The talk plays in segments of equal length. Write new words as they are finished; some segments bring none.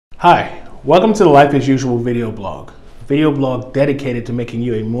Hi, welcome to the Life as Usual video blog. A video blog dedicated to making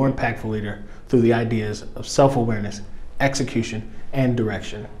you a more impactful leader through the ideas of self-awareness, execution, and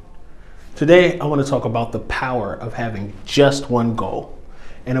direction. Today, I want to talk about the power of having just one goal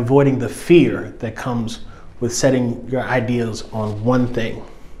and avoiding the fear that comes with setting your ideas on one thing.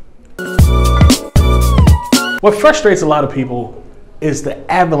 What frustrates a lot of people is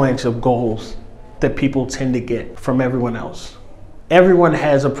the avalanche of goals that people tend to get from everyone else. Everyone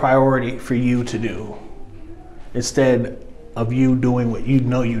has a priority for you to do instead of you doing what you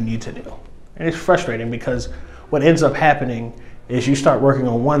know you need to do. And it's frustrating because what ends up happening is you start working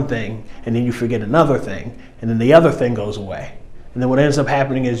on one thing and then you forget another thing and then the other thing goes away. And then what ends up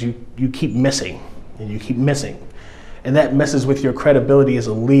happening is you keep missing and you keep missing. And that messes with your credibility as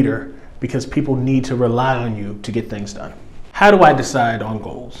a leader because people need to rely on you to get things done. How do I decide on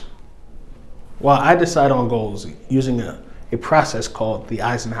goals? Well, I decide on goals using a process called the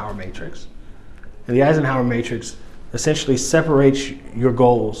Eisenhower matrix. And the Eisenhower matrix essentially separates your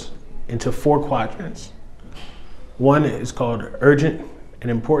goals into 4 quadrants. One is called urgent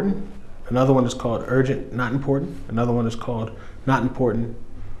and important. Another one is called urgent, not important. Another one is called not important,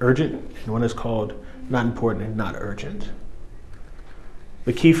 urgent. And one is called not important and not urgent.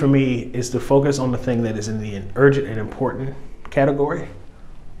 The key for me is to focus on the thing that is in the urgent and important category,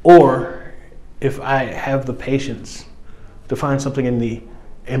 or if I have the patience to find something in the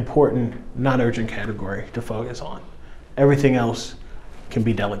important, non-urgent category to focus on. Everything else can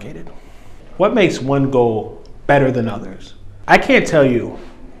be delegated. What makes one goal better than others? I can't tell you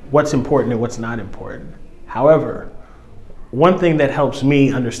what's important and what's not important. However, one thing that helps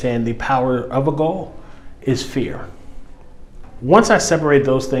me understand the power of a goal is fear. Once I separate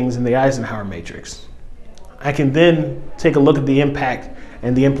those things in the Eisenhower matrix, I can then take a look at the impact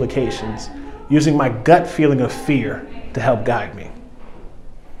and the implications using my gut feeling of fear to help guide me.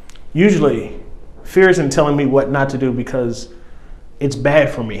 Usually, fear isn't telling me what not to do because it's bad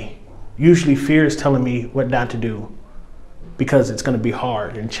for me. Usually, fear is telling me what not to do because it's going to be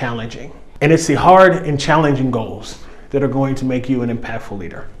hard and challenging. And it's the hard and challenging goals that are going to make you an impactful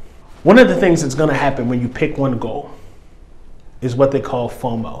leader. One of the things that's going to happen when you pick one goal is what they call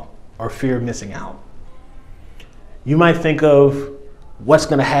FOMO, or fear of missing out. You might think of what's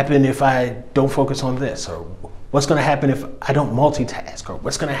going to happen if I don't focus on this, or what's going to happen if I don't multitask, or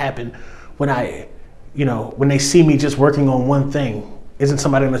what's going to happen when when they see me just working on one thing, isn't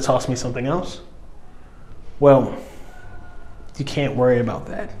somebody going to toss me something else? Well, you can't worry about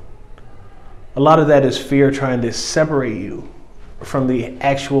that. A lot of that is fear trying to separate you from the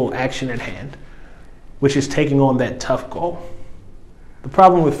actual action at hand, which is taking on that tough goal. The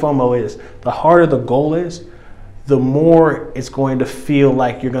problem with FOMO is the harder the goal is, the more it's going to feel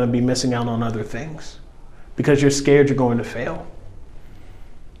like you're going to be missing out on other things because you're scared you're going to fail.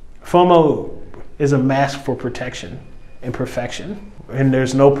 FOMO is a mask for protection and perfection, and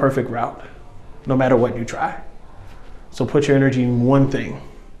there's no perfect route, no matter what you try. So put your energy in one thing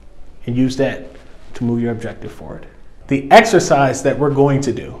and use that to move your objective forward. The exercise that we're going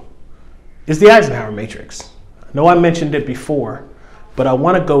to do is the Eisenhower matrix. I know I mentioned it before, but I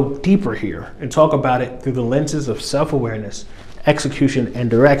want to go deeper here and talk about it through the lenses of self-awareness, execution, and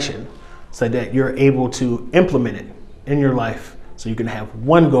direction so that you're able to implement it in your life so you can have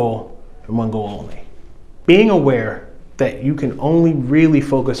one goal and one goal only. Being aware that you can only really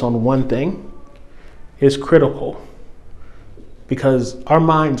focus on one thing is critical because our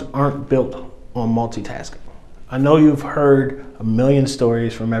minds aren't built on multitasking. I know you've heard a million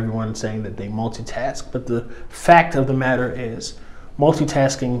stories from everyone saying that they multitask, but the fact of the matter is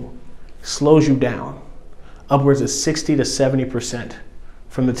multitasking slows you down upwards of 60 to 70%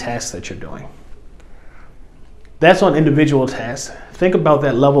 from the tasks that you're doing. That's on individual tasks. Think about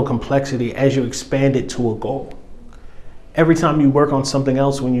that level of complexity as you expand it to a goal. Every time you work on something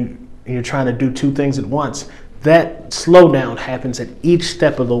else when you're trying to do 2 things at once, that slowdown happens at each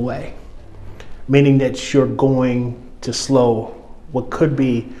step of the way, meaning that you're going to slow what could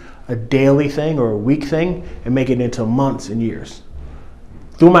be a daily thing or a week thing and make it into months and years.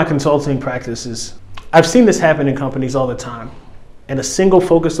 Through my consulting practices, I've seen this happen in companies all the time, and a single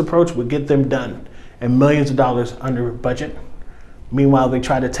focused approach would get them done and millions of dollars under budget. Meanwhile, they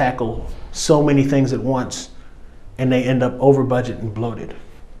try to tackle so many things at once and they end up over budget and bloated.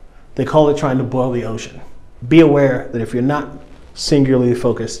 They call it trying to boil the ocean. Be aware that if you're not singularly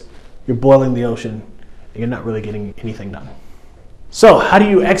focused, you're boiling the ocean and you're not really getting anything done. So how do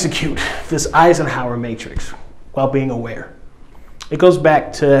you execute this Eisenhower matrix while being aware? It goes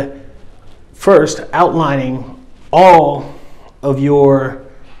back to first outlining all of your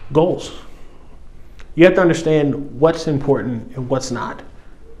goals. You have to understand what's important and what's not.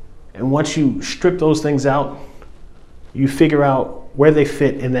 And once you strip those things out, you figure out where they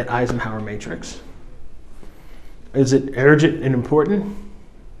fit in that Eisenhower matrix. Is it urgent and important?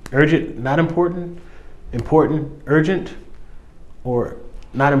 Urgent, not important? Important, urgent? Or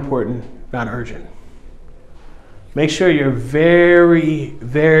not important, not urgent? Make sure you're very,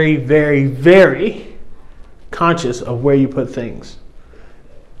 very, very, very conscious of where you put things.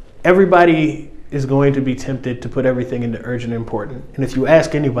 Everybody is going to be tempted to put everything into urgent and important. And if you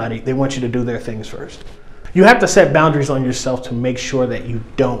ask anybody, they want you to do their things first. You have to set boundaries on yourself to make sure that you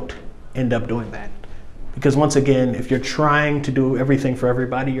don't end up doing that. Because once again, if you're trying to do everything for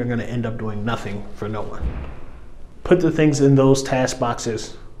everybody, you're going to end up doing nothing for no one. Put the things in those task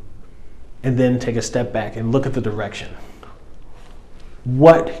boxes and then take a step back and look at the direction.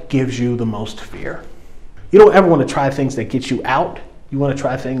 What gives you the most fear? You don't ever want to try things that get you out. You want to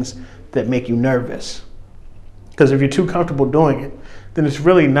try things that make you nervous. Because if you're too comfortable doing it, then it's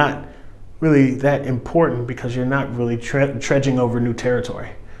really not really that important because you're not really trudging over new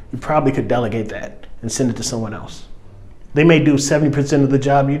territory. You probably could delegate that and send it to someone else. They may do 70% of the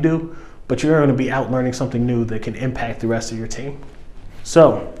job you do, but you're going to be out learning something new that can impact the rest of your team.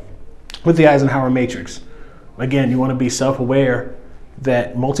 So, with the Eisenhower matrix, again, you want to be self-aware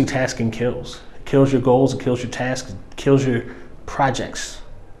that multitasking kills. It kills your goals, it kills your tasks, it kills your projects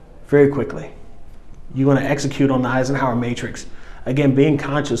very quickly. You want to execute on the Eisenhower matrix. Again, being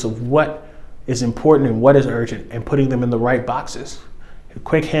conscious of what is important and what is urgent and putting them in the right boxes. A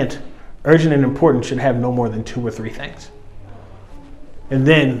quick hint, urgent and important should have no more than 2 or 3 things. And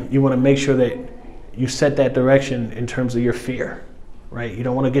then you want to make sure that you set that direction in terms of your fear, right? You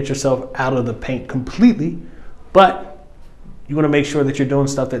don't want to get yourself out of the paint completely, but you want to make sure that you're doing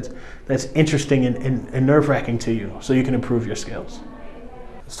stuff that's interesting and nerve-wracking to you so you can improve your skills.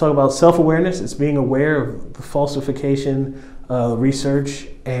 Let's talk about self-awareness. It's being aware of the falsification, research,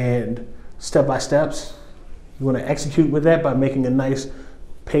 and step-by-steps. You want to execute with that by making a nice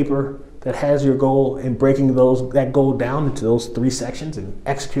paper that has your goal and breaking that goal down into those 3 sections and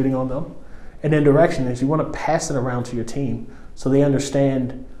executing on them. And then direction is you want to pass it around to your team so they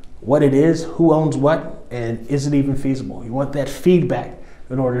understand what it is, who owns what, and is it even feasible. You want that feedback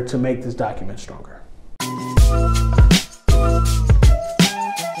in order to make this document stronger.